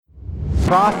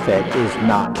profit is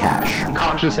not cash. You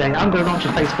can't just say, I'm going to launch a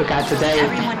Facebook ad today.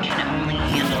 Everyone can only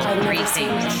handle three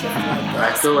things.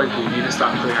 I feel like we need to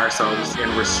stop putting ourselves in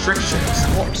restrictions.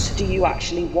 What do you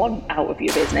actually want out of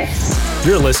your business?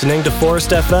 You're listening to Forest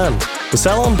FM, the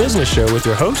Salon Business Show with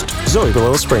your host, Zoe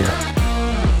Galil Springer.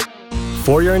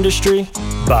 For your industry,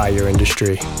 by your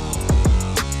industry.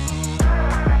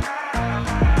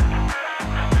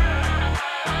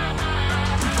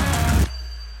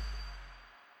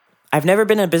 I've never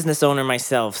been a business owner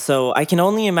myself, so I can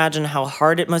only imagine how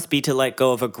hard it must be to let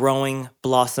go of a growing,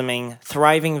 blossoming,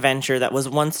 thriving venture that was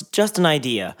once just an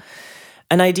idea.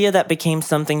 An idea that became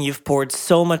something you've poured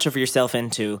so much of yourself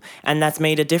into, and that's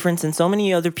made a difference in so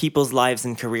many other people's lives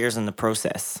and careers in the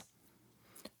process.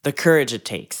 The courage it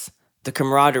takes, the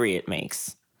camaraderie it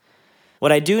makes.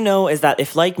 What I do know is that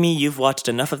if, like me, you've watched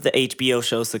enough of the HBO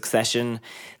show Succession,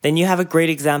 then you have a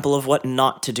great example of what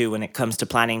not to do when it comes to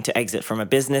planning to exit from a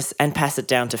business and pass it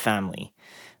down to family.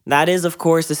 That is, of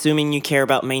course, assuming you care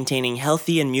about maintaining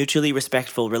healthy and mutually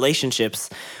respectful relationships,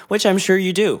 which I'm sure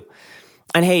you do.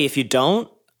 And hey, if you don't,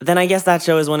 then I guess that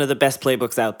show is one of the best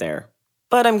playbooks out there.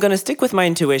 But I'm going to stick with my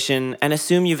intuition and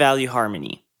assume you value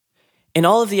harmony. In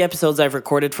all of the episodes I've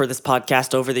recorded for this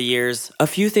podcast over the years, a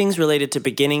few things related to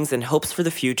beginnings and hopes for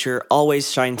the future always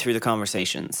shine through the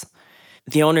conversations.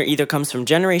 The owner either comes from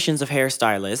generations of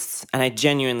hairstylists, and I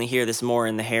genuinely hear this more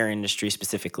in the hair industry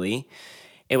specifically.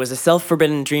 It was a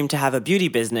self-forbidden dream to have a beauty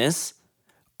business,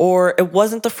 or it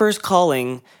wasn't the first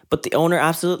calling, but the owner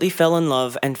absolutely fell in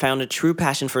love and found a true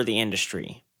passion for the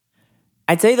industry.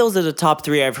 I'd say those are the top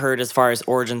three I've heard as far as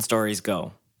origin stories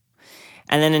go.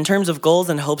 And then in terms of goals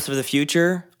and hopes for the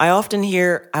future, I often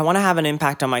hear, I want to have an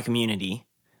impact on my community.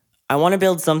 I want to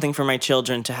build something for my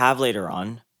children to have later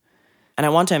on. And I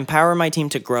want to empower my team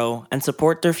to grow and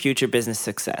support their future business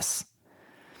success.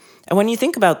 And when you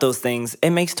think about those things,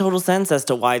 it makes total sense as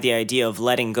to why the idea of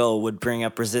letting go would bring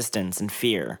up resistance and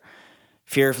fear.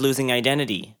 Fear of losing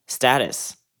identity,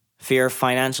 status. Fear of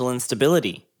financial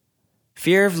instability.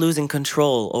 Fear of losing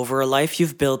control over a life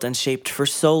you've built and shaped for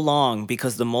so long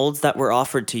because the molds that were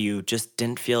offered to you just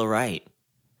didn't feel right.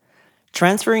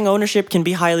 Transferring ownership can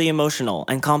be highly emotional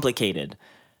and complicated,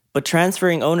 but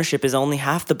transferring ownership is only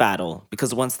half the battle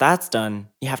because once that's done,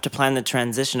 you have to plan the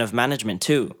transition of management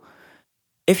too.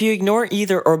 If you ignore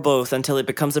either or both until it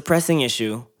becomes a pressing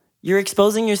issue, you're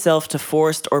exposing yourself to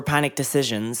forced or panicked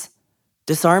decisions,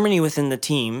 disharmony within the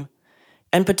team,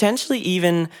 and potentially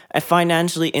even a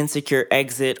financially insecure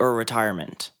exit or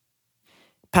retirement.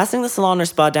 Passing the salon or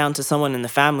spa down to someone in the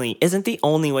family isn't the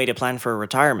only way to plan for a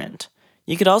retirement.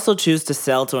 You could also choose to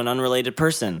sell to an unrelated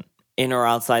person, in or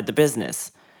outside the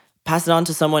business, pass it on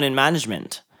to someone in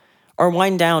management, or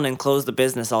wind down and close the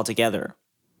business altogether.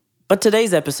 But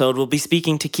today's episode will be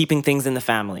speaking to keeping things in the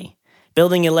family,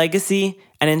 building a legacy,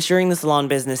 and ensuring the salon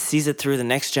business sees it through the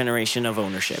next generation of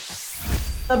ownership.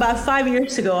 About 5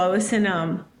 years ago, I was in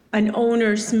an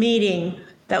owners meeting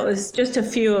that was just a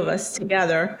few of us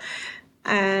together.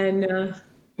 And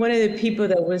one of the people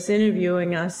that was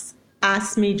interviewing us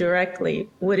asked me directly,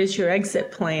 what is your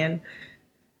exit plan?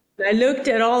 I looked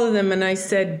at all of them and I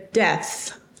said,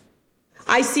 death.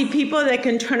 I see people that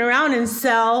can turn around and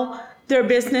sell their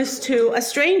business to a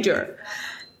stranger.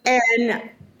 And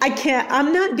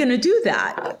I'm not going to do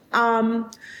that.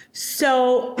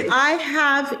 So I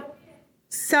have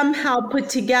somehow put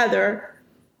together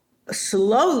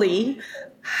slowly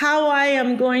how I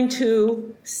am going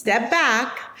to step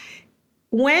back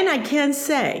when I can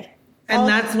say. And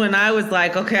that's when I was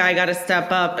like, okay, I got to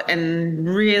step up and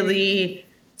really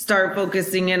start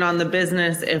focusing in on the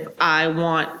business if I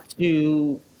want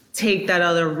to take that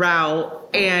other route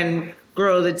and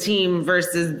grow the team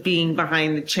versus being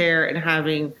behind the chair and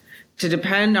having to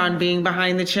depend on being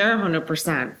behind the chair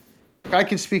 100%. I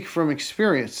can speak from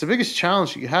experience. The biggest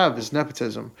challenge you have is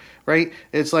nepotism, right?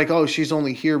 It's like, oh, she's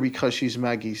only here because she's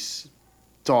Maggie's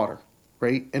daughter,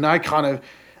 right? And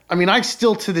I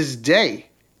still to this day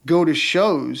go to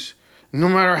shows, no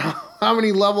matter how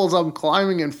many levels I'm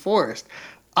climbing in Forest.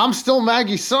 I'm still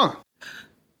Maggie's son.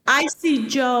 I see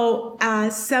Joe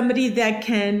as somebody that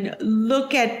can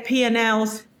look at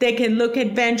P&Ls, they can look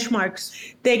at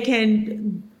benchmarks, they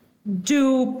can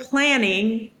do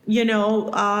planning,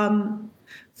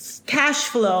 cash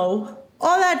flow,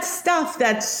 all that stuff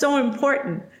that's so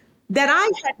important that I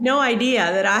had no idea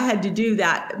that I had to do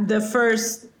that the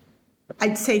first,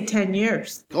 I'd say 10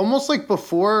 years. Almost like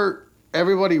before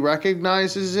everybody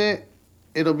recognizes it,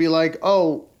 it'll be like,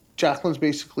 oh, Jacqueline's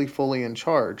basically fully in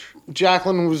charge.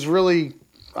 Jacqueline was really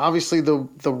obviously the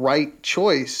right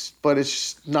choice, but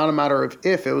it's not a matter of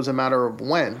if, it was a matter of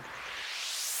when.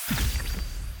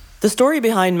 The story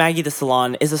behind Maggie the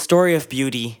Salon is a story of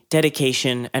beauty,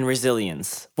 dedication, and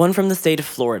resilience, one from the state of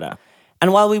Florida.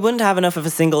 And while we wouldn't have enough of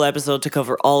a single episode to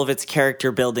cover all of its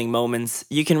character-building moments,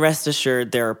 you can rest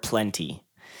assured there are plenty.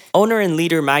 Owner and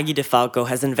leader Maggie DeFalco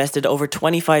has invested over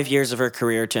 25 years of her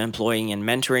career to employing and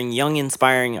mentoring young,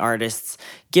 inspiring artists,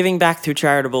 giving back through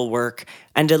charitable work,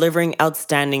 and delivering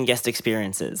outstanding guest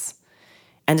experiences.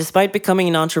 And despite becoming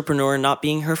an entrepreneur not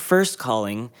being her first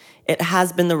calling, it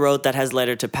has been the road that has led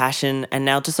her to passion and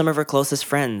now to some of her closest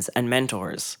friends and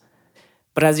mentors.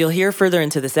 But as you'll hear further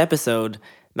into this episode,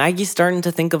 Maggie's starting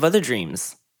to think of other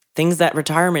dreams, things that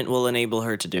retirement will enable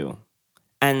her to do.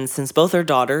 And since both her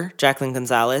daughter, Jacqueline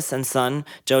Gonzalez, and son,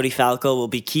 Jody Falco, will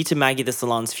be key to Maggie the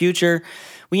Salon's future,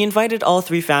 we invited all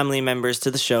three family members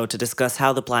to the show to discuss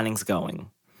how the planning's going.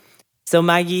 So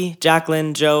Maggie,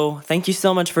 Jacqueline, Joe, thank you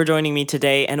so much for joining me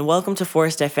today, and welcome to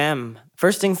Forest FM.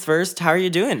 First things first, how are you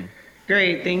doing?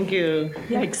 Great, thank you.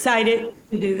 Yeah, excited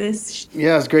to do this.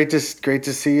 Yeah, it's great to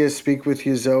see you, speak with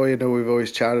you, Zoe. I know we've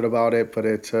always chatted about it, but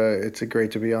it's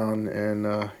great to be on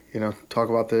and talk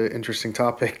about the interesting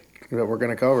topic that we're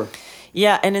going to cover.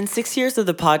 Yeah, and in 6 years of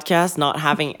the podcast, not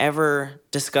having ever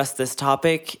discussed this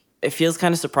topic, it feels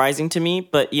kind of surprising to me,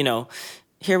 but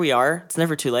here we are. It's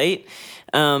never too late.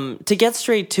 To get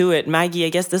straight to it, Maggie, I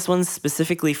guess this one's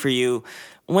specifically for you.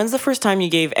 When's the first time you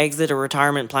gave exit or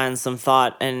retirement plans some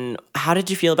thought, and how did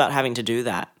you feel about having to do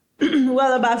that?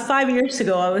 Well, about 5 years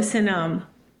ago, I was in an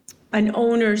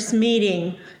owners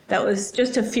meeting that was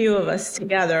just a few of us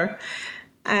together,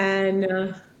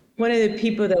 and one of the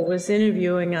people that was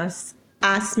interviewing us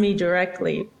asked me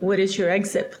directly, "What is your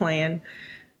exit plan?"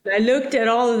 And I looked at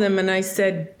all of them and I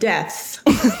said, "Death."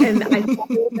 And I thought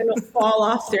they were going to fall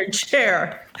off their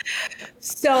chair.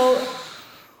 So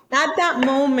at that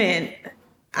moment,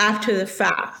 after the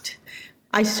fact,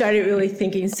 I started really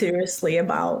thinking seriously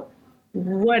about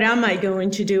what am I going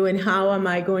to do and how am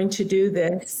I going to do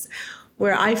this,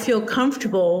 where I feel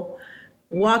comfortable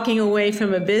walking away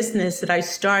from a business that I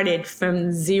started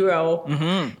from zero.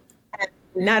 Mm-hmm.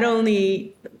 Not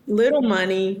only little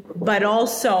money, but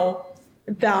also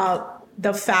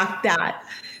the fact that,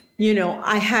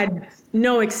 I had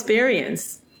no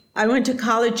experience. I went to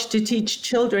college to teach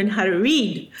children how to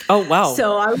read. Oh, wow.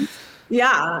 So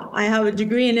I have a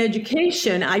degree in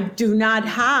education. I do not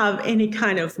have any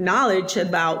kind of knowledge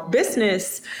about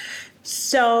business.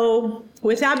 So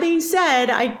with that being said,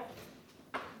 I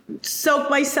soaked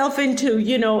myself into,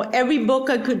 every book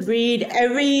I could read,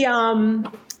 every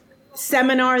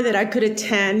seminar that I could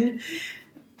attend.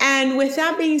 And with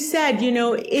that being said,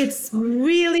 it's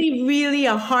really, really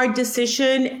a hard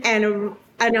decision and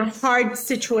a hard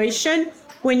situation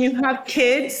when you have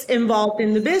kids involved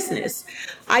in the business.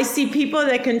 I see people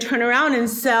that can turn around and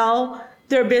sell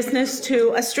their business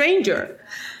to a stranger.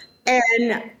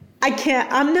 And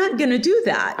I'm not going to do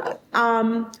that.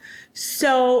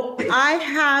 So I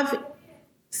have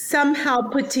somehow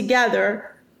put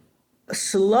together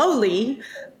slowly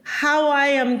how I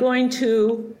am going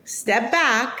to step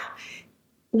back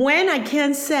when I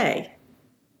can say.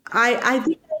 I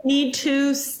think I need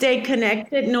to stay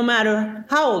connected no matter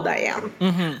how old I am.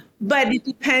 Mm-hmm. But it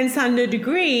depends on the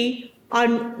degree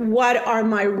on what are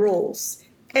my roles.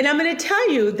 And I'm going to tell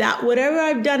you that whatever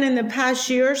I've done in the past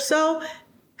year or so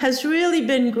has really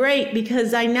been great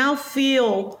because I now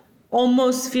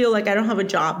almost feel like I don't have a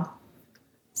job.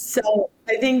 So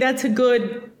I think that's it's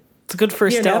a good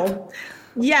first step.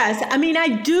 Yes. I mean, I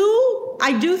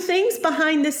do things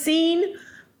behind the scene,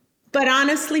 but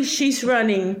honestly, she's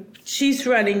running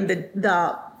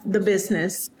the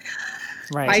business.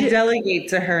 Right. I delegate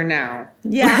to her now.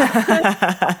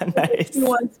 Yeah. Nice. She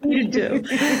wants me to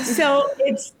do. So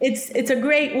it's a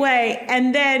great way.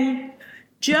 And then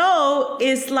Joe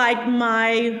is like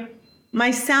my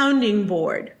sounding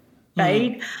board,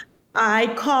 right? Mm. I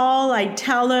call, I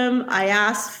tell him, I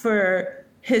ask for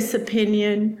his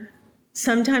opinion.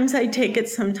 Sometimes I take it,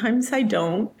 sometimes I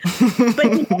don't.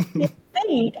 But he makes me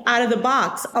think out of the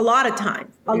box a lot of times.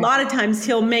 A lot of times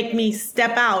he'll make me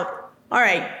step out. All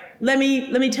right, let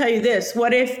me tell you this.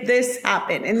 What if this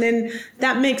happened? And then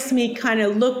that makes me kind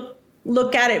of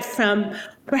look at it from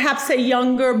perhaps a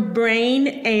younger brain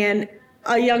and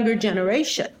a younger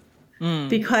generation. Mm.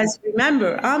 Because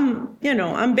remember,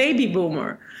 I'm baby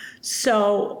boomer.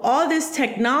 So all this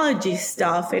technology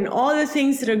stuff and all the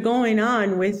things that are going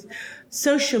on with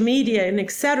social media and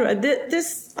et cetera,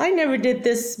 I never did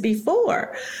this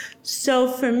before. So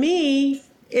for me,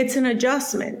 it's an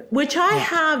adjustment, which I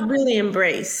have really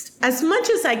embraced as much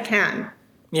as I can.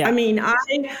 Yeah. I mean,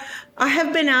 I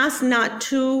have been asked not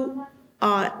to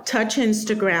touch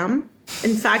Instagram.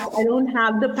 In fact, I don't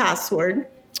have the password.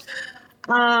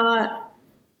 I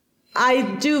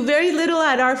do very little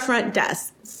at our front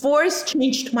desk. Forrest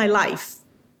changed my life.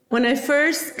 When I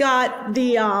first got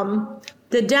the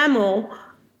demo,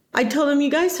 I told him, you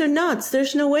guys are nuts.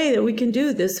 There's no way that we can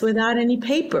do this without any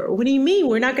paper. What do you mean?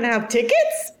 We're not going to have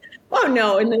tickets? Oh,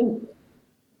 no. And then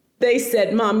they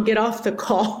said, Mom, get off the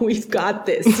call. We've got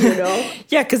this, you know?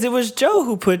 Yeah, because it was Joe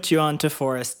who put you on to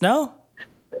Forrest, no?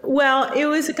 Well, it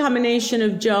was a combination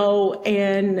of Joe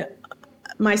and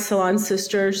my salon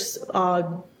sisters,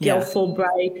 Gail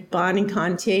Fulbright, Bonnie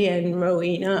Conte, and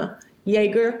Rowena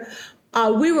Yeager.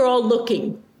 We were all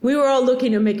looking. We were all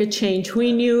looking to make a change.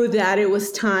 We knew that it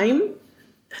was time.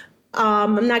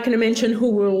 I'm not going to mention who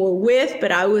we were with,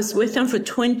 but I was with them for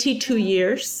 22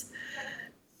 years.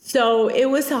 So it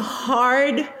was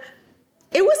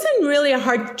it wasn't really a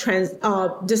hard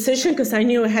decision because I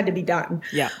knew it had to be done.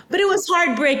 Yeah. But it was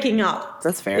hard breaking up.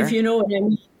 That's fair. If you know what I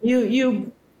mean.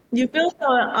 You build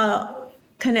a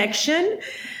connection,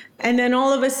 and then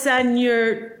all of a sudden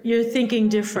you're thinking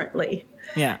differently.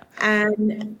 Yeah.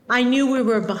 And I knew we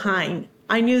were behind.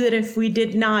 I knew that if we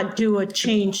did not do a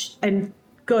change and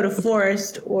go to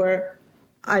Forrest or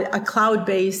a cloud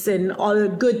base and all the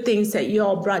good things that you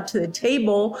all brought to the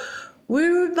table, we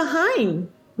were behind.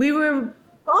 We were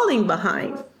falling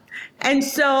behind. And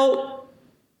so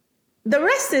the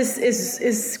rest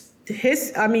is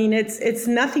his, I mean, it's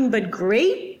nothing but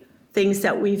great things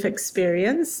that we've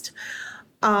experienced.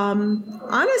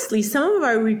 Honestly, some of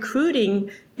our recruiting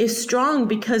is strong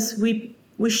because we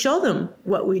show them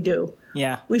what we do.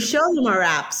 Yeah. We show them our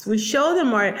apps. We show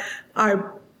them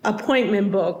our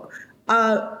appointment book.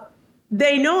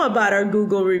 They know about our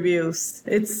Google reviews.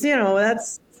 It's,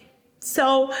 that's,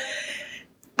 so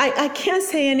I can't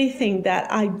say anything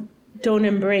that I don't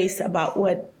embrace about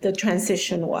what the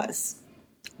transition was.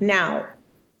 Now,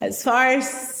 as far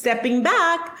as stepping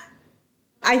back,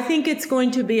 I think it's going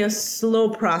to be a slow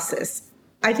process.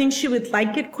 I think she would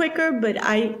like it quicker, but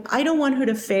I don't want her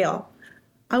to fail.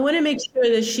 I want to make sure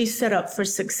that she's set up for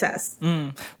success.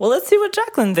 Well, let's see what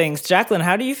Jacqueline thinks. Jacqueline,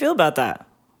 how do you feel about that?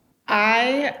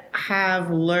 I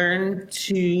have learned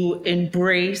to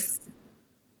embrace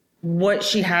what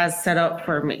she has set up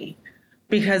for me.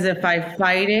 Because if I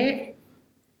fight it,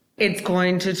 it's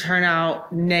going to turn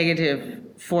out negative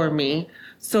for me.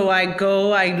 So I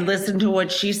listen to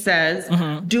what she says.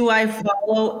 Mm-hmm. Do I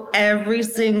follow every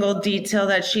single detail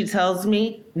that she tells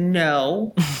me?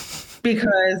 No.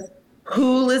 Because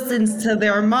who listens to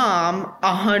their mom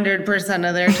 100%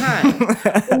 of their time?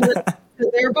 Who listens to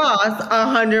their boss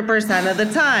 100% of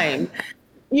the time?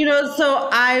 So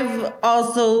I've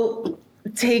also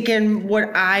taken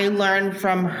what I learned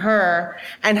from her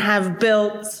and have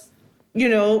built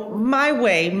my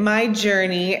way, my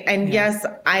journey. And yes,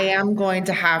 I am going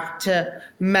to have to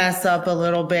mess up a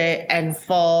little bit and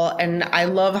fall. And I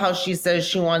love how she says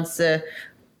she wants to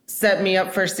set me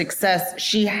up for success.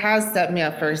 She has set me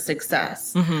up for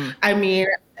success. Mm-hmm. I mean,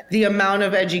 the amount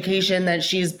of education that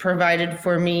she's provided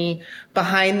for me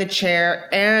behind the chair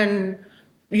and,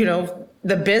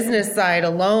 the business side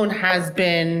alone has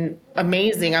been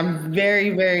amazing. I'm very,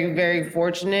 very, very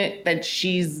fortunate that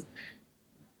she's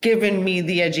given me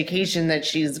the education that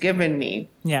she's given me.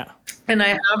 Yeah. And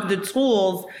I have the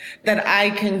tools that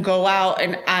I can go out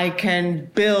and I can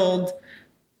build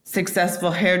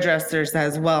successful hairdressers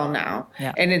as well now.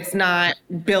 Yeah. And it's not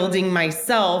building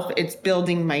myself, it's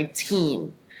building my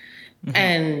team. Mm-hmm.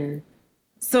 And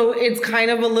so it's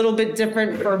kind of a little bit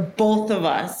different for both of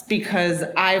us because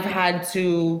I've had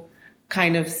to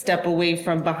kind of step away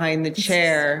from behind the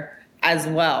chair as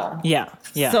well. Yeah.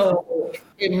 Yeah. So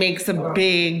it makes a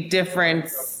big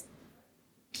difference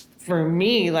for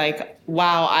me. Like,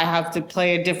 wow, I have to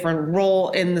play a different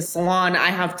role in the salon. I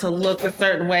have to look a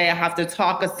certain way. I have to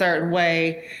talk a certain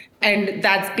way. And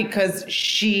that's because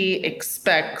she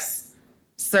expects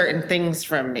certain things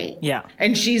from me. Yeah.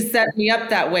 And she's set me up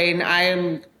that way.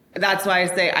 And that's why I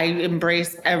say I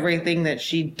embrace everything that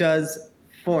she does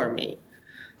for me.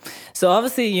 So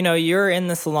obviously, you're in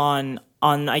the salon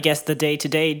on, I guess, the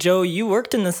day-to-day. Joe, you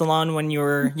worked in the salon when you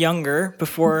were younger,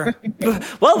 before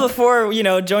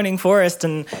joining Forrest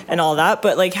and all that.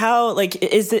 But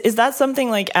is that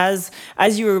something as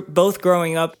you were both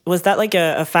growing up, was that like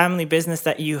a family business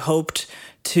that you hoped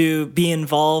to be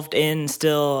involved in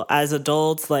still as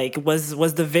adults?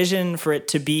 Was the vision for it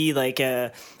to be like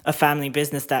a family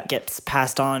business that gets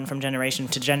passed on from generation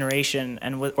to generation,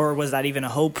 or was that even a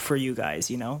hope for you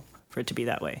guys, for it to be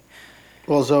that way?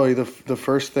 Well, Zoe, the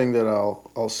first thing that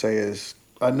I'll say is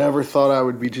I never thought I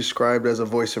would be described as a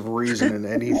voice of reason in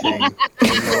anything.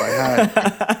 I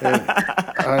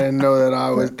didn't know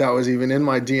that was even in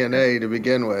my DNA to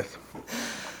begin with.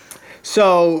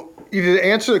 So to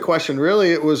answer the question,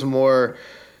 really, it was more.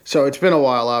 So it's been a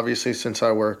while, obviously, since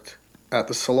I worked at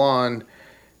the salon,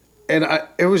 and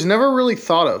it was never really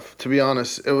thought of, to be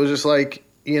honest. It was just like,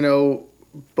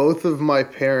 both of my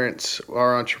parents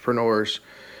are entrepreneurs,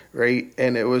 right?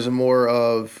 And it was more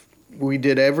of, we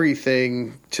did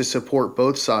everything to support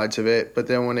both sides of it. But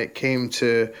then when it came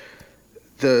to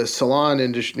the salon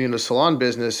industry, salon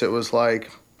business, it was like,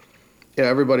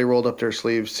 everybody rolled up their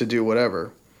sleeves to do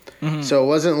whatever. Mm-hmm. So it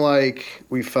wasn't like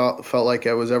we felt like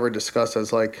it was ever discussed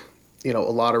as like, a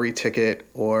lottery ticket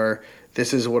or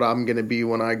this is what I'm going to be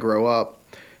when I grow up.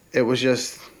 It was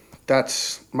just,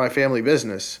 that's my family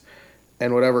business.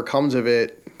 And whatever comes of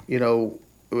it, it'll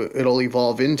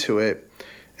evolve into it.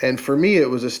 And for me,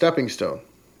 it was a stepping stone,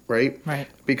 right? Right.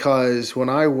 Because when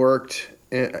I worked,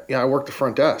 I worked the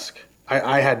front desk.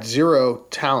 I had zero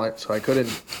talent, so I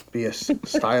couldn't be a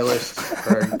stylist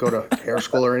or go to hair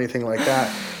school or anything like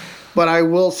that. But I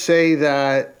will say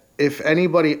that if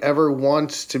anybody ever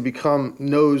wants to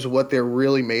knows what they're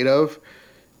really made of,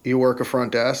 you work a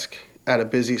front desk at a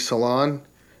busy salon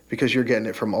because you're getting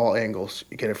it from all angles.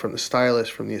 You get it from the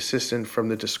stylist, from the assistant, from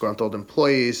the disgruntled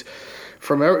employees,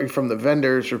 from the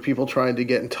vendors or people trying to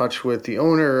get in touch with the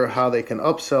owner, how they can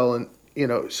upsell. And,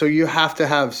 so you have to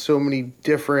have so many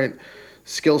different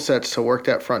skill sets to work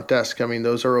that front desk. I mean,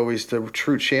 those are always the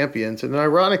true champions. And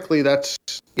ironically, that's,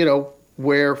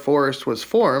 where Forrest was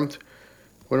formed,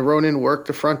 when Ronan worked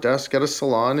the front desk at a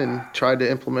salon and tried to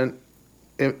implement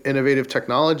innovative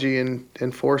technology,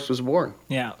 and Forrest was born.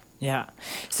 Yeah. Yeah.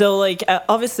 So,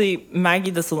 obviously, Maggie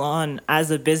the Salon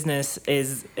as a business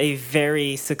is a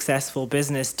very successful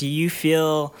business. Do you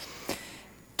feel,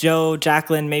 Joe,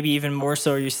 Jacqueline, maybe even more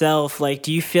so yourself,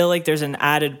 do you feel like there's an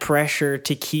added pressure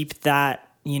to keep that,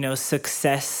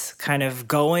 success kind of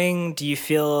going? Do you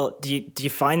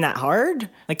find that hard?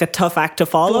 Like a tough act to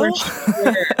follow?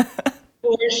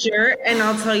 For sure. And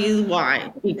I'll tell you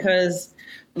why. Because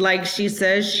like she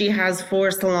says, she has 4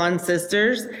 salon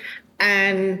sisters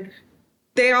and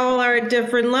they all are at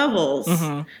different levels.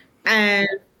 Mm-hmm. And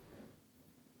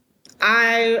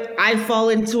I fall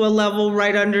into a level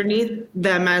right underneath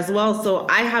them as well. So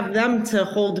I have them to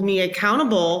hold me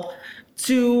accountable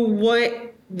to what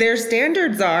their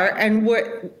standards are and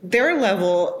what their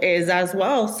level is as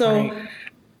well. So right.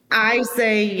 I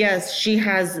say, yes, she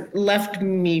has left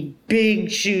me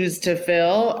big shoes to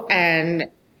fill, and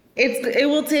it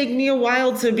will take me a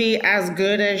while to be as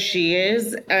good as she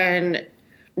is. And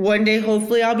one day,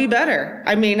 hopefully I'll be better.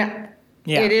 I mean,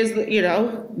 It is,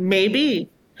 maybe,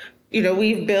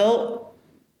 we've built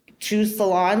 2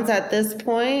 salons at this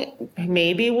point.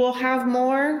 Maybe we'll have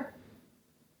more.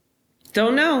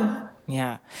 Don't know.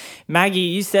 Yeah. Maggie,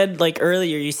 you said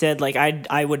earlier,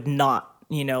 I would not,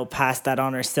 pass that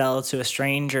on or sell to a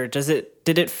stranger.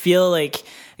 Did it feel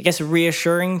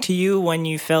reassuring to you when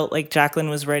you felt like Jacqueline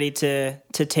was ready to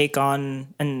take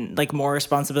on and more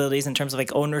responsibilities in terms of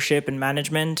ownership and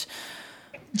management?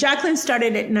 Jacqueline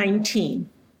started at 19.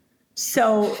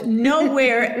 So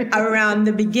nowhere around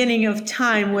the beginning of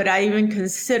time would I even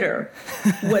consider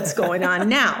what's going on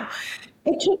now.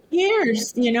 It took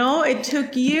years, it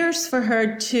took years for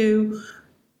her to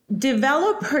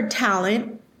develop her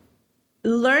talent,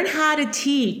 learn how to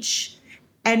teach,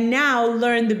 and now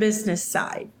learn the business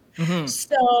side. Mm-hmm.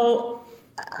 So,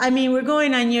 we're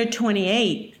going on year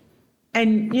 28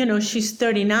 and, she's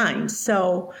 39.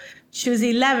 So she was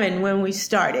 11 when we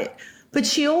started, but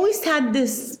she always had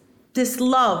this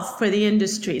love for the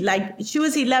industry. She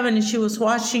was 11 and she was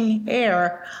washing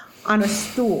hair on a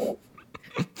stool.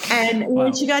 And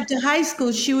when she got to high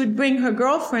school, she would bring her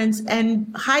girlfriends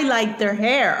and highlight their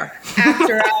hair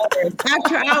after hours.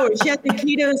 After hours, she had the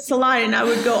key to the salon, and I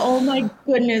would go, "Oh my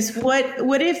goodness, what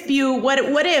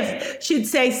if?" She'd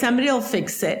say, "Somebody will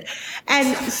fix it,"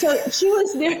 and so she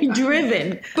was very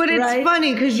driven. But it's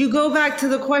funny because you go back to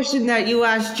the question that you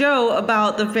asked Joe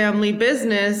about the family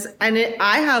business, and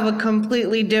I have a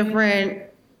completely different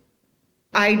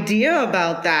idea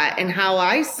about that and how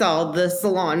I saw the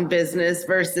salon business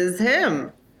versus him.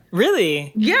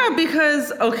 Really? Yeah,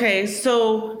 because,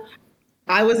 so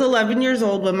I was 11 years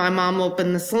old when my mom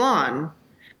opened the salon.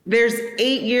 There's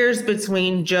 8 years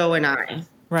between Joe and I.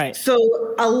 Right. So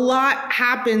a lot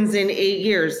happens in 8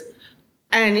 years.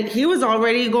 And he was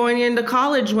already going into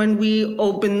college when we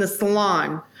opened the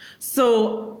salon.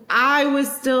 So I was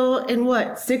still in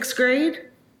 6th grade?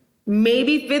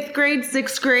 Maybe 5th grade,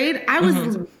 6th grade. I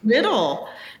was little,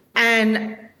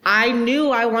 and I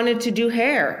knew I wanted to do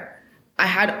hair. I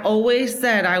had always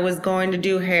said I was going to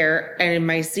do hair. And in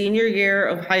my senior year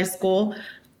of high school,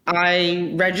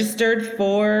 I registered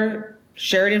for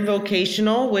Sheridan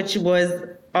Vocational, which was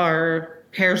our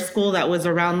hair school that was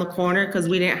around the corner because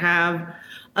we didn't have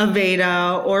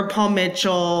Aveda or Paul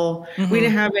Mitchell. We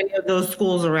didn't have any of those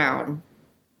schools around.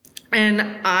 And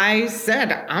I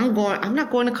said, I'm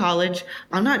not going to college.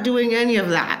 I'm not doing any of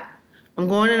that. I'm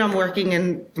going and I'm working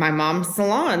in my mom's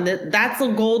salon. That's a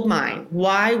gold mine.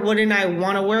 Why wouldn't I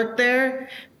want to work there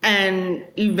and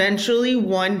eventually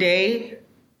one day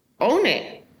own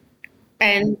it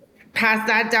and pass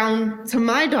that down to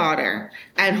my daughter?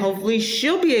 And hopefully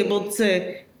she'll be able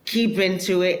to keep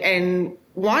into it and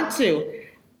want to.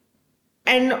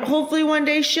 And hopefully one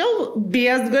day she'll be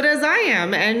as good as I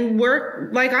am and work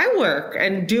like I work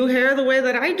and do hair the way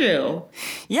that I do.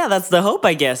 Yeah, that's the hope,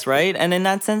 I guess, right? And in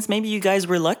that sense, maybe you guys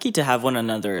were lucky to have one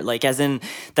another. Like, as in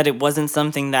that it wasn't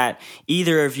something that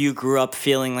either of you grew up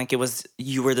feeling like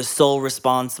you were the sole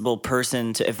responsible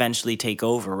person to eventually take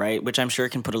over, right? Which I'm sure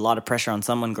can put a lot of pressure on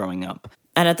someone growing up.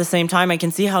 And at the same time, I can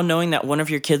see how knowing that one of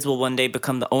your kids will one day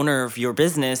become the owner of your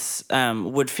business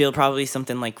would feel probably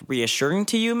something like reassuring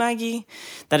to you, Maggie,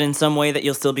 that in some way that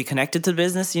you'll still be connected to the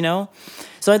business, you know?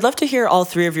 So I'd love to hear all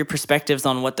three of your perspectives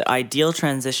on what the ideal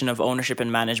transition of ownership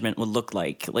and management would look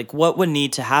like. Like, what would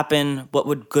need to happen? What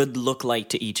would good look like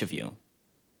to each of you?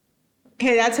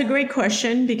 Okay, that's a great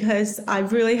question because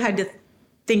I've really had to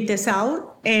think this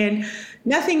out. And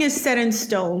nothing is set in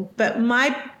stone, but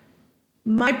my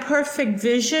perfect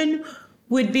vision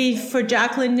would be for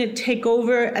Jacqueline to take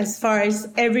over as far as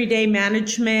everyday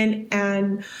management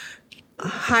and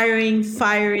hiring,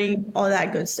 firing, all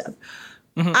that good stuff.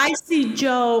 I see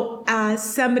Joe as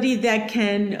somebody that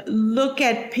can look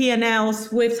at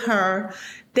P&Ls with her.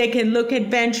 They can look at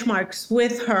benchmarks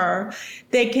with her.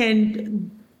 They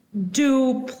can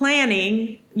do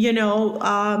planning,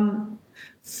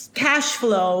 cash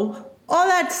flow, all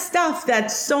that stuff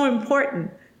that's so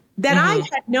important. That I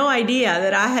had no idea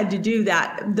that I had to do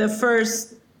that the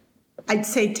first, I'd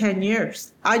say 10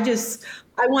 years. I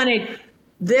wanted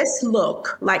this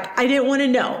look. Like, I didn't want to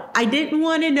know. I didn't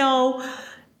want to know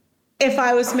if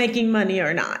I was making money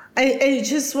or not. It's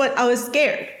just what I was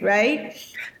scared, right?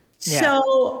 Yeah.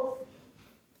 So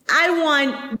I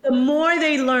want the more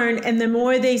they learn and the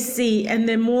more they see and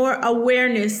the more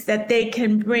awareness that they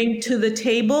can bring to the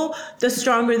table, the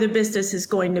stronger the business is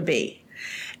going to be.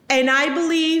 And I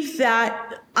believe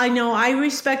that, I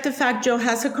respect the fact Joe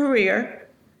has a career,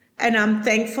 and I'm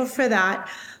thankful for that.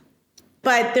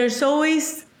 But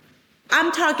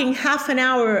I'm talking half an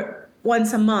hour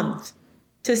once a month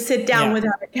to sit down with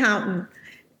our accountant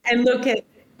and look at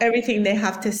everything they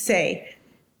have to say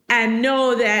and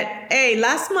know that, hey,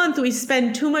 last month we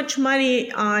spent too much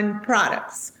money on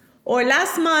products. Or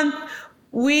last month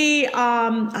we,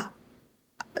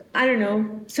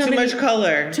 too much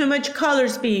color. Too much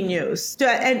color's being used.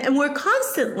 And we're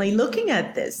constantly looking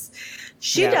at this.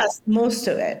 She does most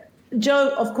of it.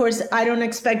 Joe, of course, I don't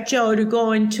expect Joe to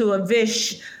go into a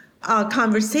Vish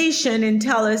conversation and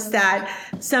tell us that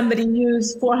somebody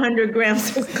used 400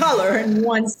 grams of color in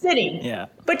one sitting. Yeah.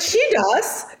 But she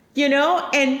does,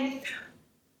 and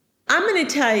I'm going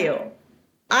to tell you,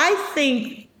 I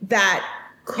think that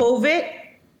COVID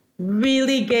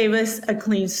really gave us a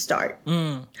clean start.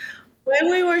 When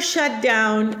we were shut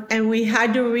down and we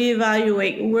had to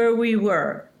reevaluate where we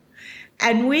were,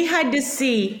 and we had to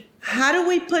see, how do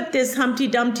we put this Humpty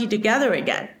Dumpty together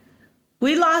again?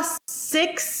 We lost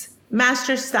 6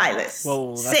 master stylists.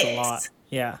 Whoa, that's 6. a lot.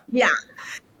 Yeah. Yeah.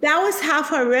 That was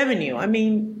half our revenue. I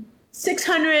mean,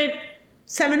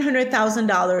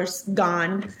 $700,000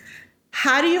 gone.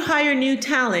 How do you hire new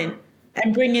talent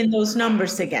and bring in those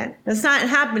numbers again? That's not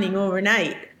happening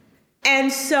overnight.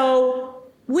 And so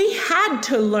we had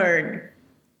to learn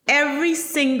every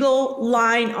single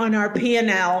line on our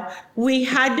P&L. We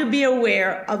had to be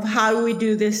aware of how we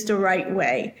do this the right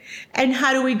way. And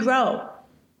how do we grow?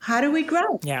 How do we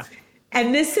grow? Yeah.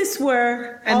 And this is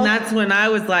where... And that's when I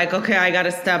was like, okay, I got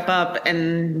to step up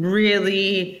and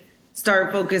really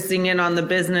start focusing in on the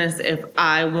business if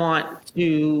I want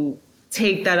to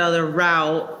take that other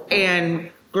route and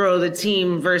grow the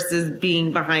team versus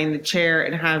being behind the chair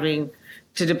and having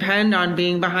to depend on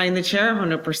being behind the chair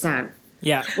 100%.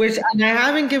 Yeah. And I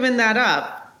haven't given that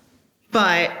up,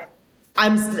 but I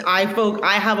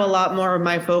have a lot more of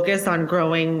my focus on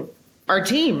growing our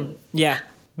team. Yeah.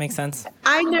 Makes sense.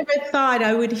 I never thought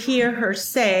I would hear her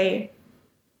say,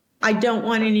 I don't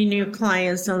want any new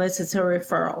clients unless it's a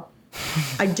referral.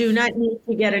 I do not need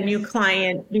to get a new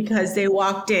client because they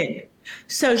walked in.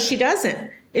 So she doesn't.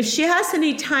 If she has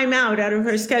any time out of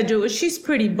her schedule, she's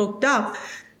pretty booked up.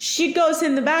 She goes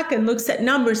in the back and looks at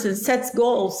numbers and sets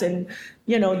goals and,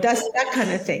 does that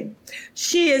kind of thing.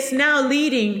 She is now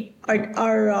leading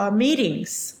our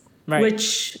meetings, right,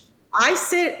 which I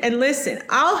sit and listen.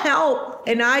 I'll help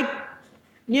and I,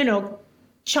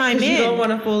 chime in. You don't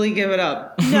want to fully give it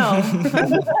up. No. So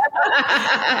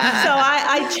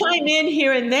I chime in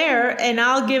here and there and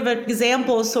I'll give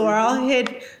examples or I'll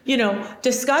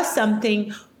discuss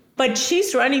something. But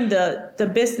she's running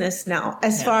the business now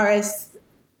as far as,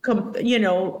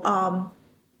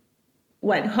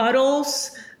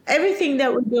 huddles, everything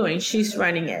that we're doing, she's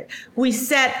running it. We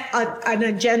set an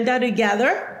agenda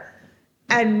together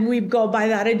and we go by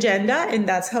that agenda and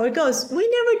that's how it goes. We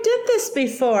never did this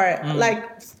before. Like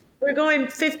we're going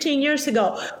 15 years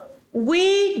ago.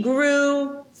 We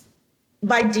grew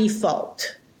by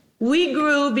default. We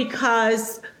grew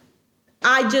because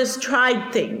I just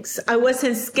tried things. I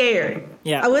wasn't scared.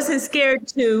 Yeah. I wasn't scared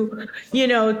to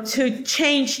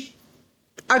change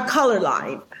our color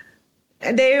line.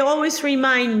 And they always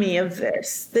remind me of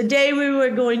this. The day we were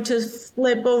going to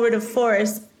flip over to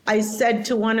Forest, I said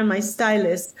to one of my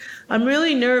stylists, I'm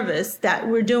really nervous that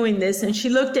we're doing this. And she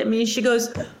looked at me and she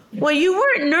goes, well, you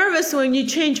weren't nervous when you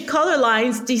changed color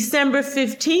lines December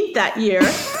 15th that year.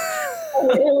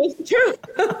 It was true.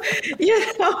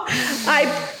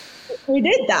 We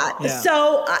did that. Yeah.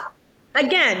 So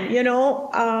again,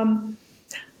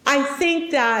 I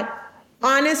think that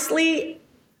honestly,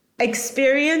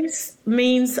 experience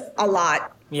means a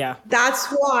lot. Yeah. That's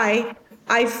why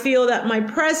I feel that my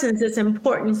presence is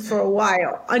important for a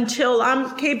while until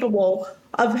I'm capable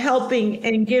of helping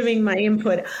and giving my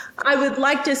input. I would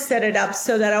like to set it up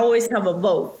so that I always have a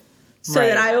vote, so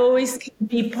that I always can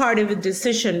be part of the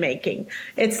decision making.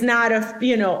 It's not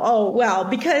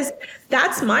because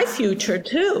that's my future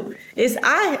too, is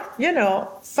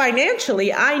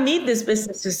financially, I need this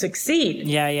business to succeed.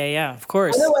 Yeah, of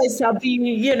course. Otherwise I'll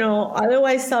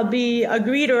be a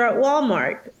greeter at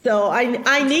Walmart. So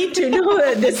I need to know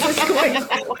that this is going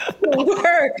to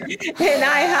work. And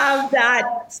I have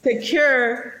that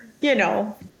secure,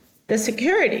 the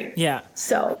security. Yeah.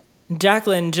 So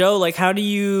Jacqueline, Joe, like how do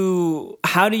you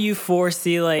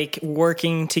foresee like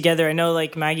working together? I know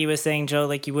like Maggie was saying, Joe,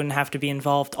 like you wouldn't have to be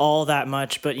involved all that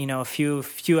much, but a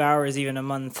few hours, even a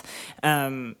month.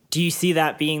 Do you see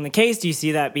that being the case? Do you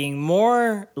see that being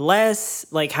more, less?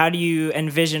 Like how do you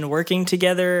envision working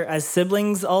together as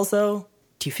siblings also?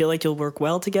 Do you feel like you'll work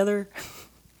well together?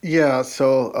 Yeah,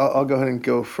 so I'll go ahead and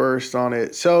go first on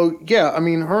it. So yeah, I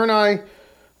mean, her and I,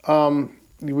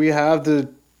 we have the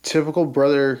typical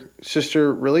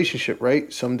brother-sister relationship,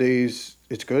 right? Some days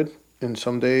it's good, and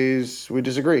some days we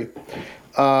disagree.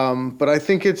 But I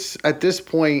think it's, at this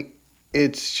point,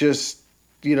 it's just,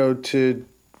 to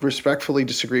respectfully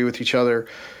disagree with each other.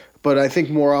 But I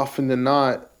think more often than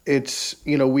not, it's,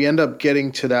 we end up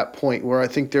getting to that point where I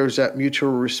think there's that mutual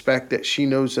respect that she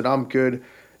knows that I'm good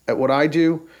at what I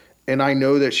do, and I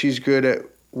know that she's good at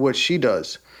what she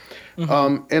does.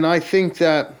 Mm-hmm. And I think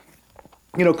that,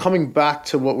 coming back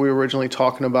to what we were originally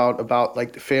talking about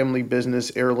like the family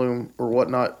business heirloom or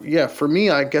whatnot. Yeah, for me,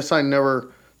 I guess I never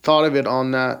thought of it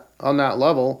on that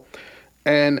level.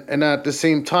 And at the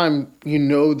same time,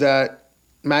 that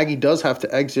Maggie does have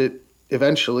to exit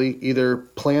eventually, either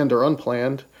planned or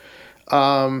unplanned.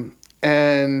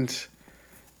 And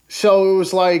so it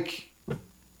was like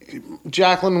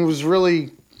Jacqueline was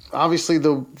really obviously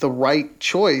the right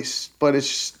choice, but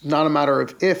it's not a matter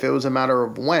of if, it was a matter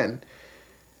of when.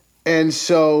 And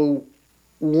so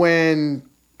when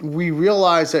we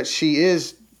realize that she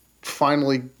is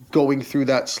finally going through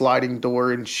that sliding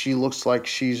door and she looks like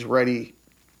she's ready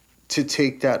to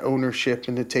take that ownership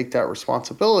and to take that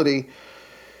responsibility,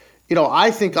 I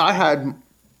think I had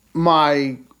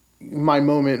my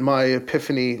moment, my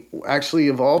epiphany, actually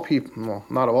of all people, well,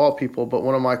 not of all people, but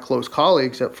one of my close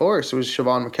colleagues at Forest, it was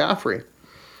Siobhan McCaffrey.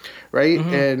 Right.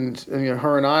 Mm-hmm. And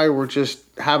her and I were just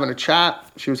having a chat.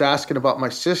 She was asking about my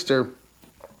sister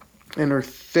and her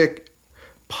thick,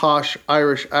 posh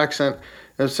Irish accent,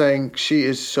 and saying she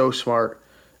is so smart.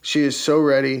 She is so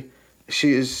ready.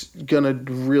 She is going to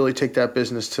really take that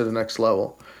business to the next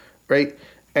level. Right.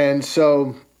 And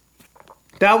so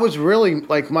that was really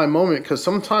like my moment, because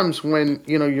sometimes when,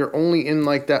 you're only in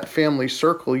like that family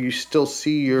circle, you still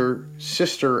see your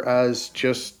sister as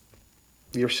just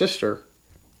your sister.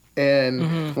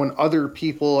 And when other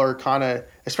people are kind of,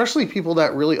 especially people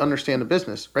that really understand the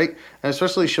business, right? And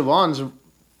especially Siobhan's,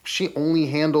 she only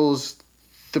handles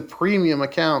the premium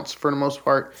accounts for the most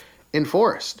part in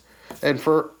Forest.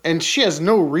 And she has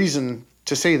no reason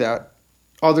to say that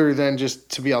other than just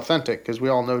to be authentic, because we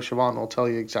all know Siobhan will tell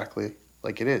you exactly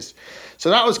like it is. So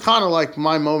that was kind of like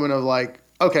my moment of like,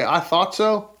 okay, I thought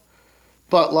so,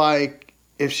 but like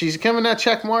if she's given that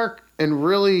check mark and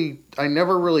really, I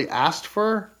never really asked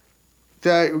for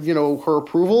that, her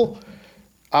approval,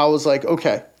 I was like,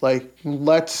 okay, like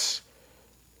let's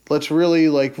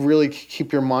really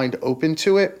keep your mind open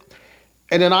to it.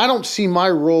 And then I don't see my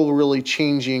role really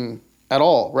changing at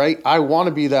all, right? I want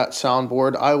to be that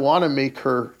soundboard. I want to make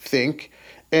her think.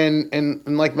 And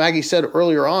like Maggie said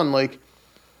earlier on, like,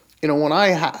 you know, when I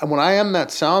am that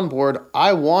soundboard,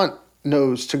 I want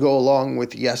no's to go along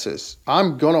with yeses.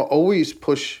 I'm going to always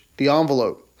push the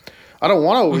envelope. I don't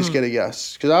want to always get a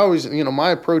yes, because I always, you know,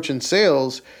 my approach in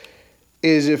sales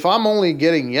is if I'm only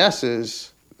getting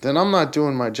yeses, then I'm not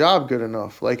doing my job good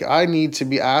enough. Like, I need to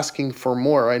be asking for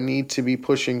more. I need to be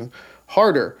pushing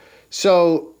harder.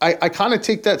 So I kind of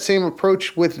take that same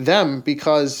approach with them,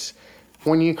 because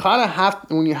when you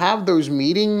have those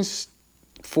meetings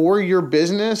for your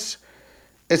business,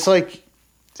 it's like,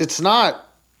 it's not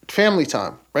family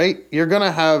time, right? You're going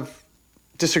to have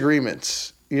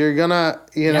disagreements. You're going to,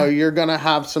 you're going to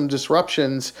have some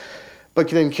disruptions, but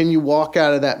then can you walk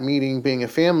out of that meeting being a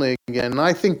family again? And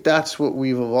I think that's what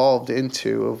we've evolved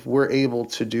into, of we're able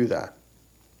to do that.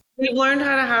 We've learned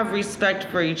how to have respect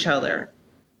for each other.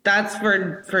 That's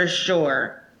for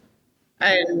sure.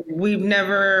 And we've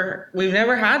never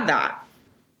had that.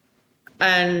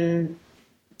 And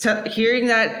hearing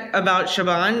that about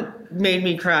Siobhan made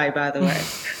me cry, by the way.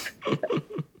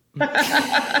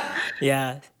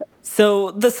 Yeah.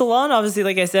 So the salon, obviously,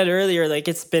 like I said earlier, like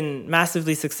it's been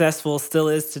massively successful, still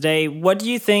is today. What do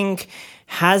you think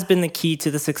has been the key to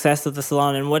the success of the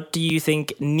salon, and what do you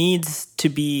think needs to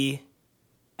be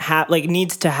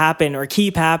needs to happen or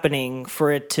keep happening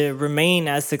for it to remain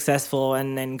as successful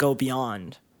and then go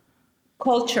beyond?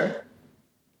 Culture.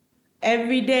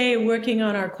 Every day working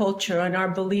on our culture, on our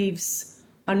beliefs,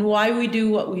 on why we do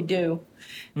what we do.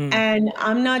 And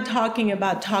I'm not talking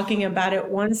about it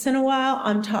once in a while.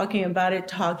 I'm talking about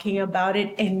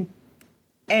it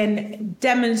and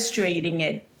demonstrating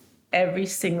it every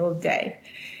single day.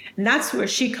 And that's where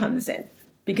she comes in,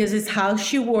 because it's how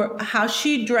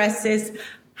she dresses,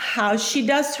 how she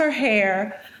does her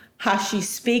hair, how she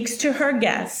speaks to her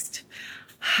guest,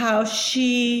 how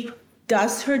she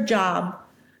does her job,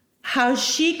 how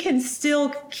she can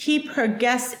still keep her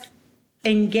guests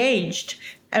engaged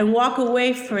and walk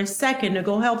away for a second to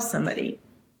go help somebody.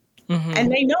 And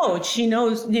they know, she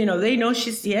knows, they know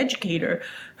she's the educator.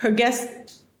 Her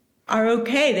guests are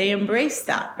okay. They embrace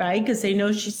that, right? Because they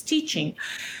know she's teaching.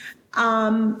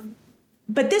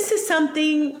 But this is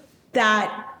something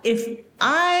that if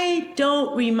I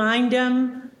don't remind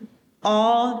them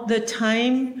all the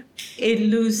time, it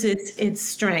loses its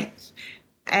strength.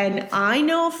 And I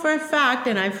know for a fact,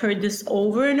 and I've heard this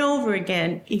over and over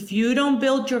again, if you don't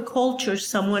build your culture,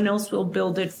 someone else will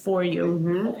build it for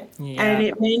you. Yeah. And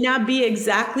it may not be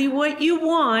exactly what you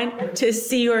want to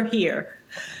see or hear.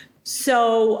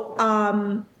 So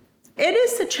it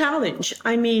is a challenge.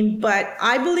 But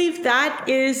I believe that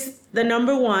is the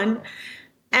number one.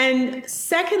 And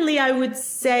secondly, I would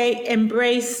say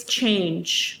embrace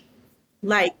change.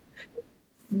 Like,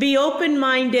 be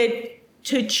open-minded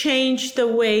to change the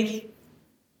way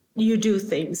you do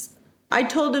things. I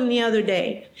told him the other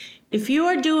day, if you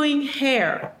are doing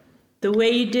hair the way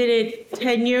you did it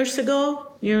 10 years ago,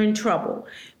 you're in trouble.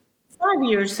 5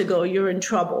 years ago, you're in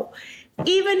trouble.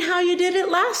 Even how you did it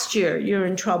last year, you're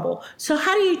in trouble. So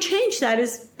how do you change that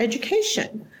is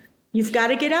education. You've got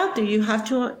to get out there. You have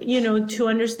to, to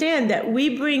understand that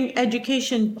we bring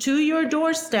education to your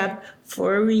doorstep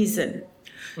for a reason.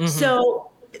 So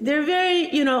they're very,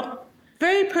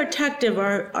 very protective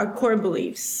of our core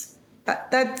beliefs.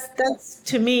 That's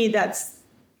to me, that's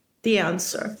the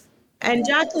answer. And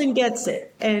Jacqueline gets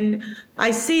it. And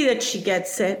I see that she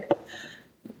gets it.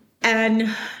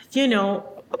 And,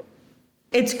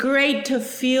 it's great to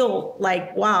feel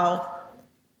like, wow,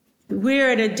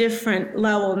 we're at a different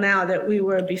level now that we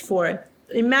were before.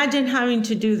 Imagine having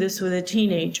to do this with a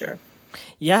teenager.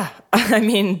 Yeah,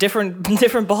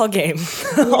 different ball game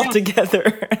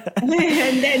altogether. And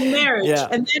then marriage,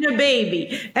 and then a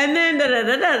baby, and then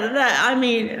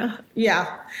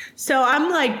yeah. So I'm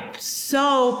like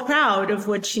so proud of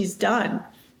what she's done,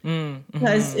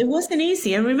 because it wasn't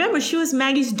easy. And remember, she was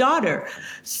Maggie's daughter,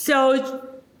 so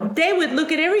they would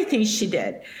look at everything she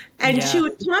did, and she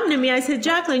would come to me. I said,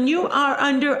 Jacqueline, you are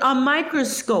under a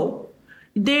microscope.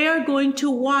 They are going to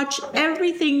watch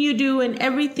everything you do and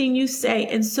everything you say.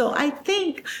 And so I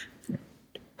think,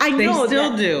 they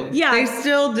still do. Yeah. They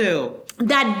still do.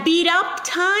 That beat up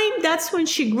time, that's when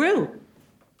she grew.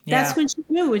 That's when she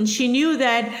grew. And she knew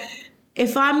that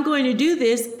if I'm going to do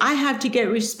this, I have to get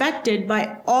respected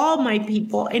by all my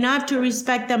people, and I have to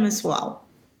respect them as well.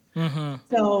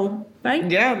 So,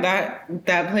 right? Yeah,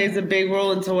 that plays a big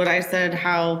role into what I said,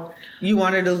 how you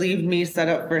wanted to leave me set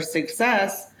up for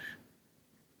success.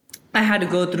 I had to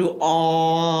go through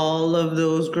all of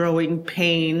those growing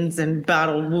pains and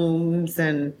battle wounds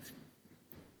and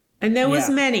there was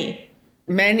many.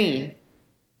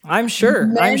 I'm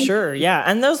sure. Yeah.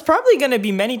 And there's probably going to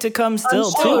be many to come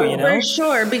still too, you know? For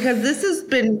sure, because this has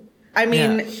been,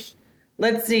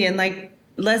 let's see, in like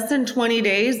less than 20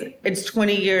 days, it's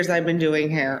 20 years I've been doing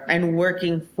hair and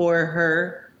working for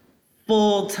her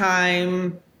full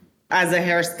time as a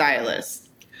hairstylist.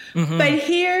 But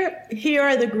here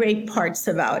are the great parts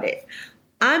about it.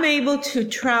 I'm able to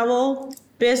travel,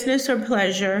 business or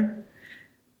pleasure.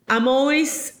 I'm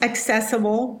always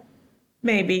accessible.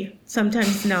 Maybe,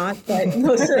 sometimes not, but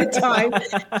most of the time.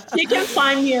 She can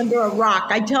find me under a rock.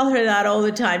 I tell her that all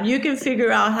the time. You can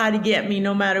figure out how to get me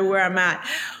no matter where I'm at.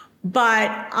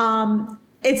 But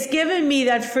it's given me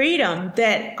that freedom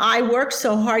that I work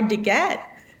so hard to get.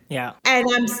 Yeah. And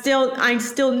I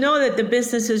still know that the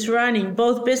business is running.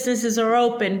 Both businesses are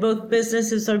open. Both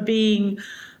businesses are being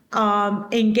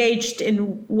engaged in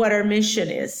what our mission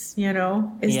is,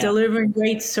 is delivering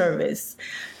great service.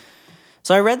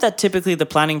 So I read that typically the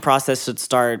planning process should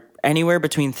start anywhere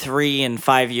between 3 and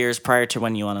 5 years prior to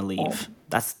when you want to leave.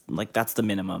 That's the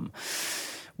minimum.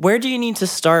 Where do you need to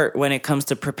start when it comes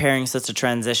to preparing such a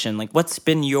transition? Like, what's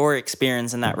been your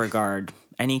experience in that regard?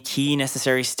 Any key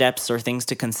necessary steps or things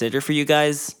to consider for you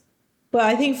guys? Well,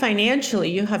 I think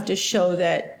financially you have to show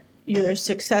that you're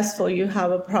successful, you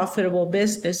have a profitable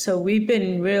business. So we've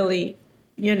been really,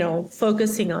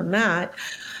 focusing on that.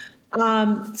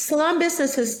 Salon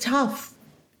business is tough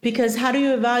because how do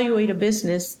you evaluate a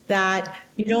business that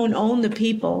you don't own the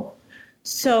people?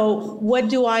 So what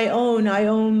do I own? I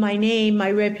own my name,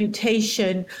 my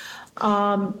reputation,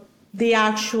 the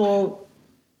actual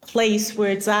place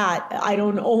where it's at. I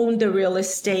don't own the real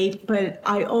estate, but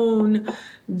I own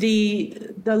the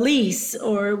lease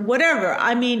or whatever.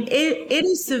 I mean, it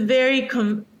is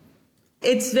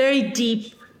it's very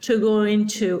deep to go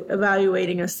into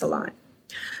evaluating a salon.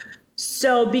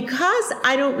 So because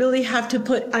I don't really have to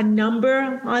put a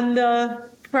number on the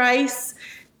price,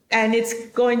 and it's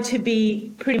going to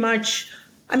be pretty much,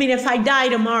 if I die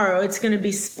tomorrow, it's going to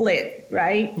be split,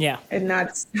 right? Yeah. And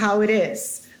that's how it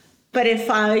is. But if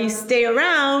I stay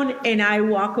around and I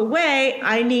walk away,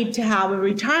 I need to have a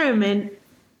retirement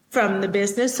from the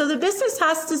business. So the business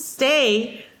has to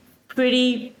stay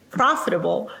pretty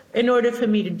profitable in order for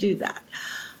me to do that.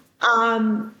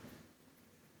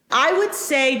 I would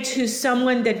say to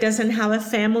someone that doesn't have a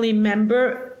family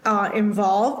member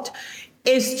involved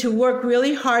is to work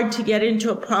really hard to get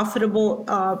into a profitable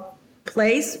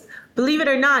place. Believe it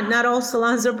or not all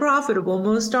salons are profitable.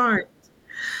 Most aren't.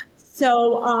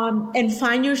 So, and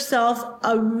find yourself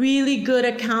a really good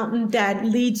accountant that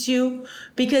leads you,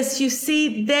 because you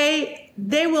see,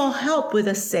 they will help with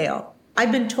a sale.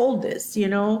 I've been told this, they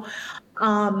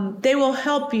will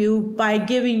help you by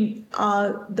giving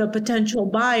the potential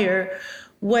buyer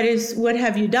what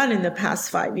have you done in the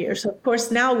past 5 years. So of course,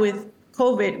 now with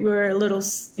COVID, we're a little,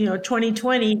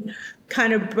 2020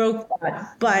 kind of broke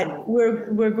that, but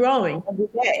we're growing every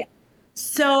day.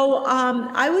 So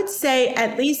I would say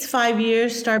at least 5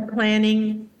 years, start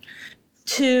planning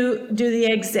to do the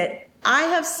exit. I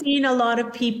have seen a lot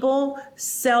of people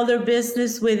sell their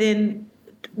business within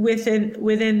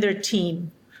their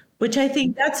team, which I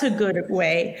think that's a good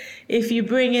way. If you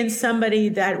bring in somebody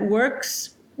that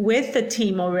works with the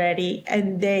team already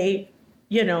and they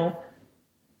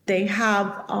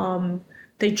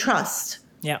trust.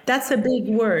 Yeah. That's a big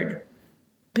word.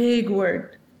 Big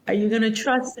word. Are you going to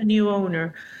trust the new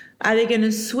owner? Are they going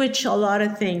to switch a lot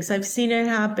of things? I've seen it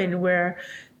happen where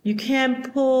you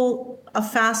can't pull a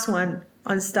fast one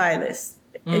on stylists.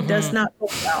 Mm-hmm. It does not go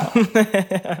well.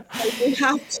 You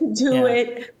have to do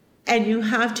it, and you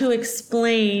have to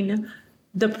explain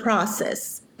the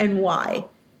process and why,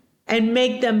 and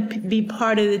make them be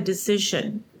part of the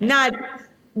decision. Not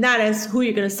as who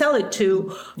you're going to sell it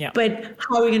to, but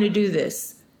how are we going to do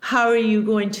this? How are you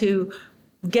going to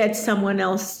get someone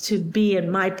else to be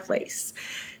in my place?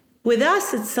 With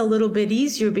us, it's a little bit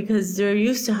easier because they're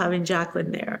used to having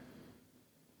Jacqueline there.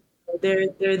 They're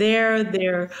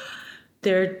there,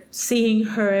 they're seeing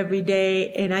her every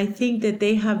day, and I think that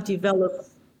they have developed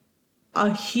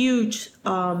a huge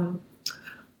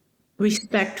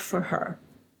respect for her,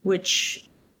 which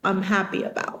I'm happy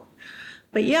about.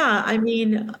 But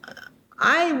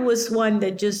I was one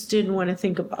that just didn't want to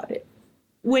think about it.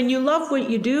 When you love what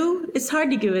you do, it's hard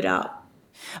to give it up.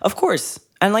 Of course.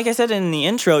 And like I said in the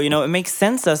intro, it makes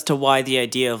sense as to why the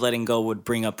idea of letting go would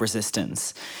bring up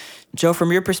resistance. Joe,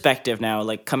 from your perspective now,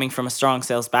 like coming from a strong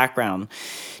sales background,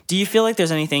 do you feel like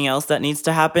there's anything else that needs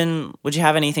to happen? Would you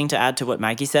have anything to add to what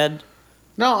Maggie said?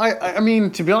 No, I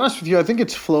mean, to be honest with you, I think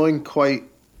it's flowing quite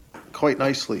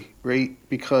nicely, right?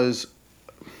 Because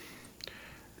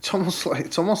it's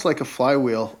almost like a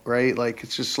flywheel, right? Like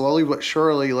it's just slowly but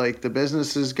surely, like the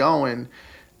business is going,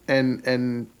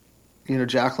 and you know,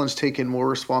 Jacqueline's taking more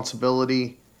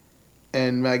responsibility,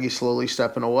 and Maggie's slowly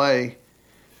stepping away,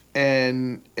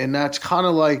 and that's kind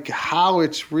of like how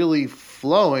it's really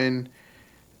flowing,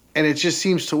 and it just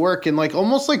seems to work. And like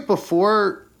almost like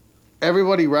before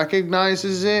everybody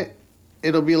recognizes it,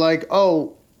 it'll be like,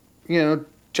 oh, you know,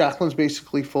 Jacqueline's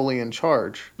basically fully in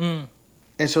charge. And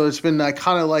so it's been that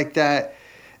kind of like that,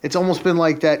 it's almost been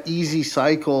like that easy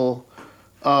cycle.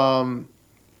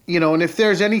 You know, and if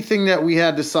there's anything that we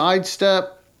had to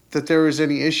sidestep, that there was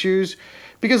any issues,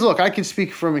 because look, I can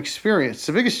speak from experience.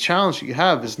 The biggest challenge that you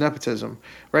have is nepotism,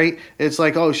 right? It's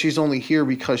like, oh, she's only here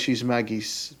because she's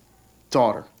Maggie's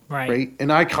daughter, right?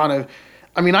 And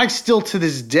I still to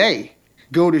this day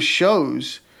go to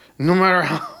shows, no matter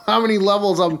how many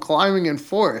levels I'm climbing in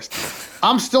Forest,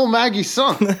 I'm still Maggie's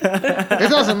son. It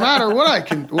doesn't matter what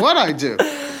I do.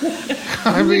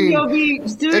 I mean,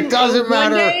 it doesn't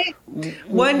matter.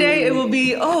 One day it will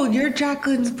be, oh, you're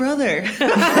Jacqueline's brother.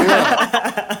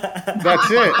 Yeah.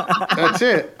 That's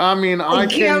it. I mean, I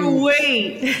can't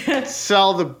wait.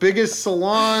 Sell the biggest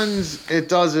salons. It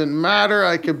doesn't matter.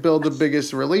 I could build the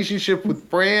biggest relationship with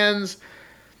brands.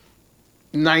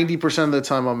 90% of the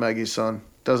time, I'm Maggie's son.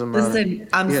 Doesn't matter. Listen,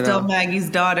 I'm still Maggie's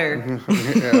daughter.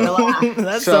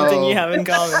 That's something you have in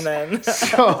common then.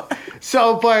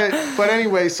 But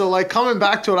anyway, so like coming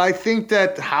back to it, I think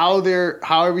that how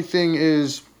everything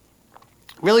is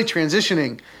really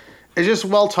transitioning is just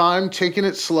well timed, taking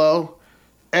it slow,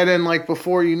 and then like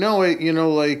before you know it, you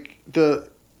know, like the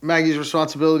Maggie's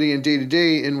responsibility in day to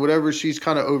day and whatever she's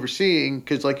kind of overseeing,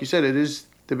 because like you said, it is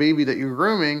the baby that you're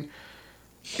grooming.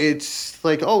 It's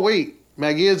like, oh wait,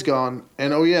 Maggie is gone,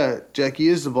 and oh yeah, Jackie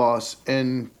is the boss,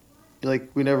 and like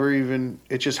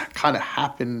it just kind of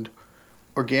happened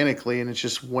organically, and it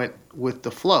just went with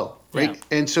the flow, right?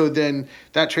 Yeah. And so then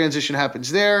that transition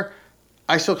happens there.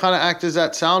 I still kind of act as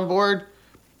that soundboard,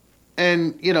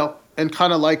 and you know, and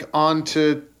kind of like on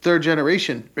to third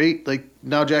generation, right? Like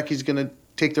now Jackie's gonna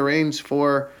take the reins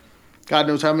for God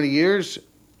knows how many years,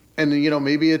 and you know,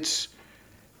 maybe it's,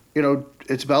 you know,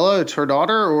 it's Bella, it's her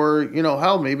daughter, or, you know,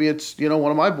 hell, maybe it's, you know,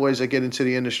 one of my boys that get into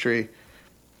the industry.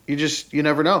 You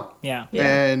never know. Yeah.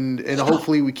 And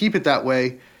hopefully we keep it that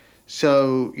way.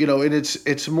 So, you know, and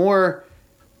it's more,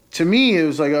 to me, it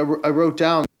was like I wrote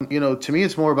down, you know, to me,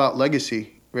 it's more about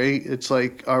legacy, right? It's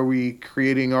like, are we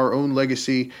creating our own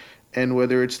legacy? And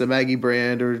whether it's the Maggie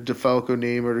brand or the DeFalco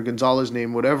name or the Gonzalez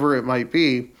name, whatever it might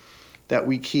be, that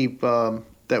we keep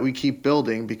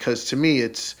building, because to me,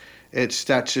 that's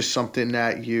just something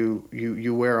that you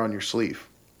wear on your sleeve.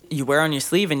 You wear on your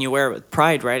sleeve and you wear it with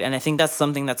pride, right? And I think that's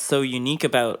something that's so unique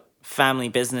about family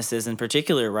businesses in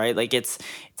particular, right? Like it's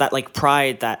that like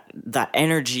pride, that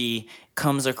energy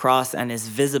comes across and is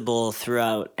visible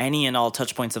throughout any and all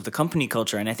touch points of the company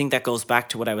culture. And I think that goes back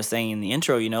to what I was saying in the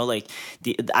intro, you know, like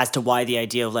as to why the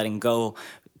idea of letting go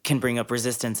can bring up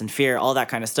resistance and fear, all that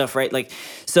kind of stuff, right? Like,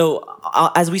 so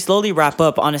as we slowly wrap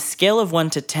up, on a scale of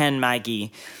 1 to 10,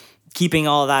 Maggie, keeping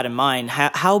all of that in mind,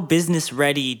 how business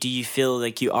ready do you feel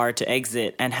like you are to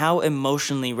exit, and how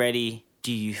emotionally ready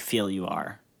do you feel you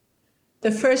are?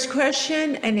 The first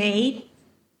question, an 8.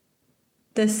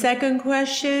 The second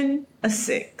question, a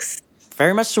 6.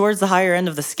 Very much towards the higher end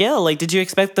of the scale. Like, did you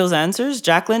expect those answers?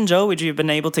 Jacqueline, Joe, would you have been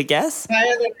able to guess?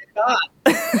 Higher than I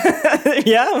thought.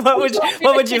 Yeah? What would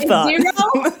you have thought? 0?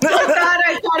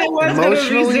 I thought it was going to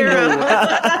be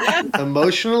 0.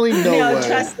 Emotionally, no way.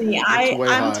 Trust me,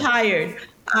 I'm tired.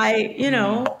 I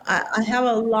have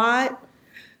a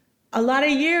lot of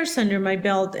years under my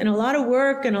belt, and a lot of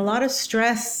work and a lot of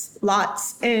stress,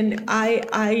 lots. And I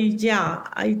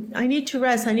need to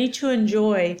rest. I need to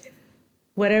enjoy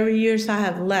whatever years I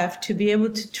have left, to be able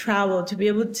to travel, to be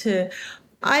able to,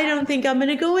 I don't think I'm going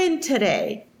to go in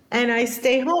today. And I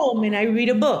stay home and I read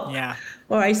a book. Yeah.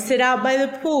 Or I sit out by the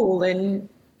pool and,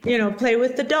 you know, play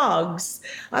with the dogs.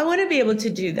 I want to be able to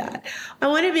do that. I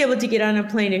want to be able to get on a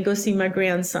plane and go see my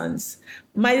grandsons.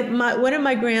 One of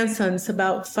my grandsons,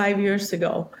 about 5 years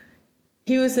ago,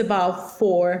 he was about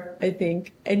 4, I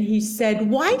think. And he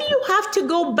said, "Why do you have to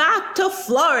go back to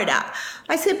Florida?"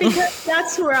 I said, "Because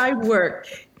that's where I work."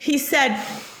 He said,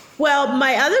 "Well,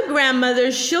 my other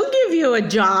grandmother, she'll give you a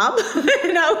job."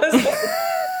 And I was like,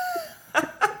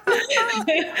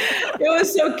 It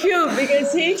was so cute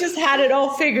because he just had it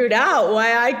all figured out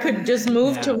why I could just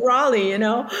move to Raleigh, you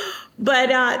know. But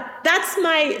that's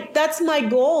my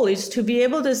goal, is to be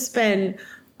able to spend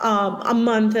a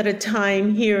month at a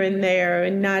time here and there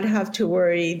and not have to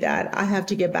worry that I have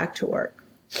to get back to work.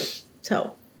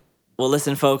 So. Well,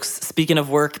 listen, folks, speaking of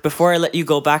work, before I let you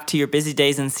go back to your busy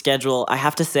days and schedule, I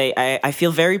have to say I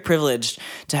feel very privileged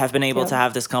to have been able to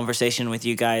have this conversation with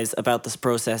you guys about this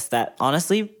process that,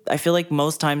 honestly, I feel like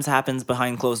most times happens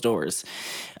behind closed doors.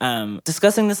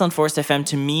 Discussing this on Forest FM,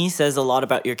 to me, says a lot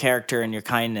about your character and your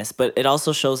kindness, but it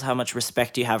also shows how much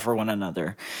respect you have for one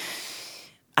another.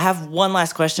 I have one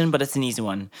last question, but it's an easy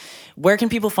one. Where can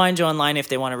people find you online if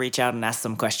they want to reach out and ask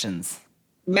some questions?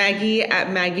 Maggie at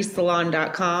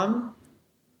maggiesalon.com,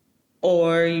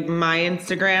 or my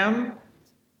Instagram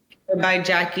by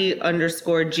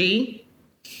Jackie_G,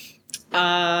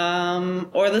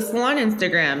 or the salon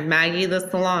Instagram, Maggie the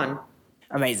Salon.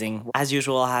 Amazing. As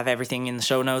usual, I'll have everything in the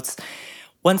show notes.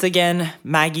 Once again,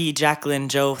 Maggie, Jacqueline,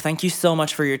 Joe, thank you so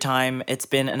much for your time. It's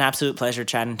been an absolute pleasure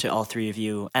chatting to all three of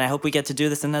you, and I hope we get to do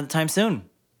this another time soon.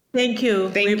 Thank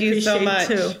you. Thank you so much.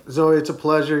 Too. Zoe, it's a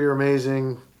pleasure. You're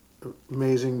amazing.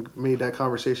 Made that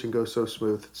conversation go so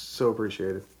smooth. It's so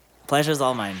appreciated. Pleasure's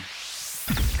all mine.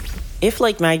 If,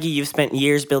 like Maggie, you've spent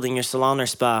years building your salon or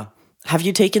spa, have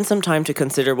you taken some time to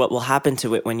consider what will happen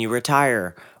to it when you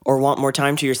retire or want more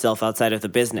time to yourself outside of the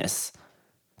business?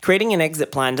 Creating an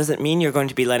exit plan doesn't mean you're going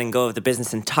to be letting go of the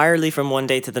business entirely from one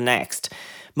day to the next.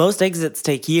 Most exits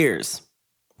take years.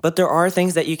 But there are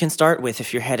things that you can start with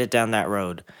if you're headed down that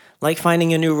road, like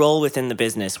finding a new role within the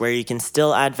business where you can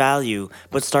still add value,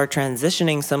 but start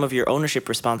transitioning some of your ownership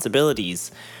responsibilities,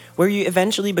 where you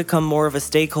eventually become more of a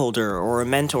stakeholder or a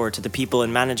mentor to the people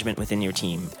in management within your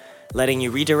team, letting you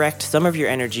redirect some of your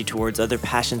energy towards other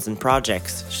passions and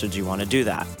projects, should you want to do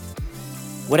that.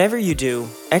 Whatever you do,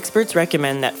 experts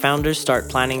recommend that founders start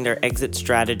planning their exit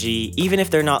strategy even if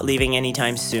they're not leaving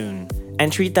anytime soon,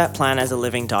 and treat that plan as a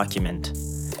living document.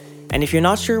 And if you're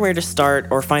not sure where to start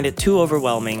or find it too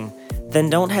overwhelming, then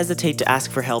don't hesitate to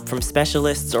ask for help from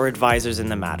specialists or advisors in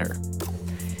the matter.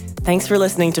 Thanks for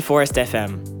listening to Forest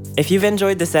FM. If you've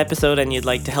enjoyed this episode and you'd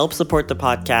like to help support the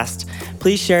podcast,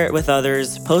 please share it with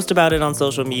others, post about it on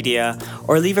social media,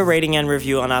 or leave a rating and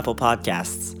review on Apple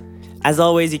Podcasts. As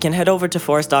always, you can head over to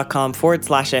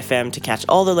forest.com/FM to catch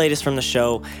all the latest from the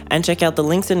show and check out the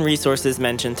links and resources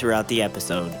mentioned throughout the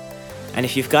episode. And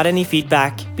if you've got any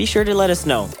feedback, be sure to let us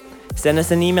know. Send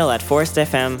us an email at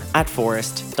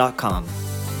forestfm@forest.com.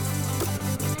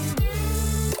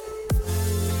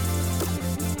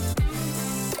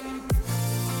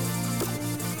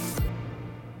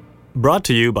 Brought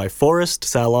to you by Forest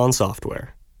Salon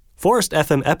Software. Forest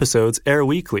FM episodes air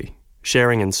weekly,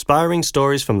 sharing inspiring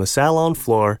stories from the salon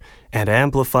floor and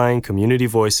amplifying community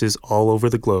voices all over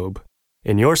the globe.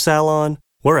 In your salon,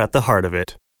 we're at the heart of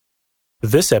it.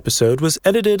 This episode was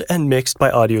edited and mixed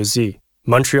by Audio Z,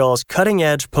 Montreal's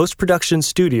cutting-edge post-production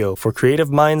studio for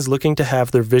creative minds looking to have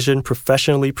their vision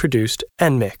professionally produced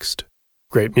and mixed.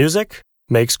 Great music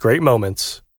makes great moments.